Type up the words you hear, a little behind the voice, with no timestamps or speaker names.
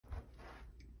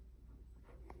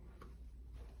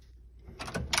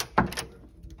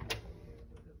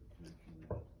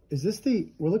Is this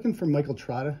we're looking for Michael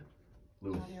Trotta?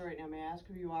 I'm not here right now. May I ask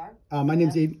who you are? My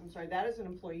name's Aiden. I'm sorry, that is an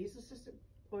employee's assistant.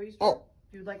 Employee's Oh.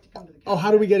 If you'd like to come to the Oh,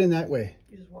 how do we get in that way?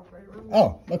 You just walk right around.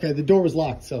 Oh, okay. The door was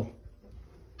locked, so.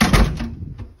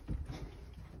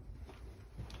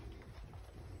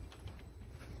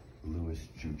 Louis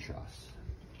Juchas.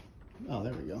 Oh,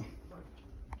 there we go.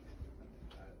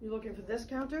 You looking for this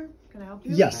counter? Can I help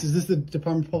you? Yes. Is this the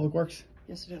Department of Public Works?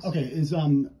 Yes, it is. Okay. Is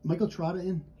Michael Trotta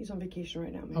in? He's on vacation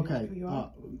right now. May I Okay. ask who you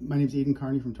are? My name's Aiden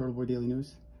Carney from Turtle Boy Daily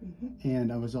News. Mm-hmm.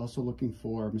 And I was also looking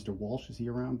for Mr. Walsh. Is he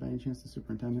around by any chance, the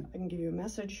superintendent? I can give you a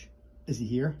message. Is he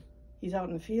here? He's out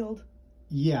in the field.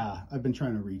 Yeah, I've been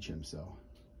trying to reach him, so.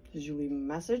 Did you leave him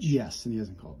a message? Yes, and he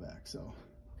hasn't called back, so.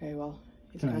 Okay, well,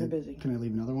 he's kind of busy. Can I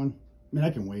leave another one? I mean, I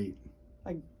can wait.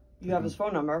 You have his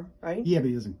phone number, right? Yeah, but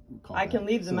he doesn't call I back, can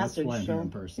leave the so message. That's why I'm here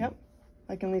in person. Yep.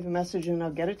 I can leave a message and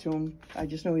I'll get it to him. I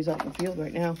just know he's out in the field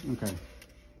right now. Okay.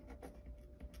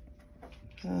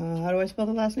 How do I spell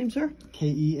the last name, sir?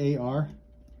 Kearney.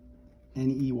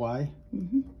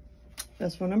 Mm-hmm.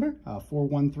 That's phone number?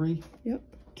 413. Yep.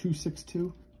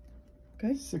 262.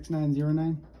 Okay.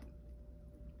 6909.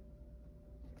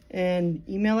 And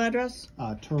email address?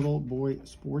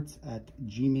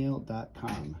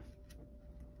 turtleboysports@gmail.com.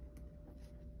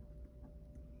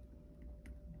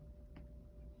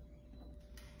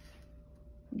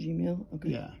 Gmail? Okay.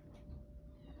 Yeah.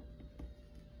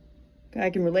 Okay, I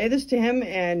can relay this to him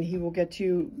and he will get to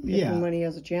you if and when he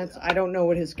has a chance. I don't know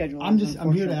what his schedule is.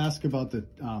 I'm here to ask about the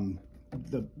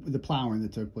plowing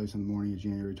that took place on the morning of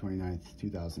January 29th,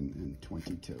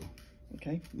 2022.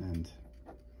 Okay. And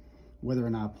whether or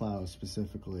not plows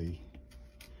specifically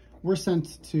were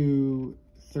sent to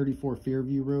 34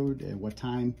 Fairview Road at what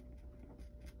time,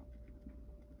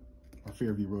 or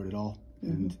Fairview Road at all,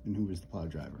 and who was the plow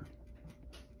driver.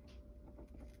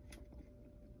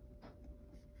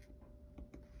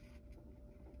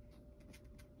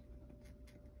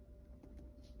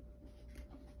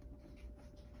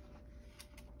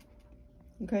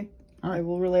 Okay. All right. I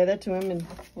will relay that to him and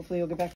hopefully he'll get back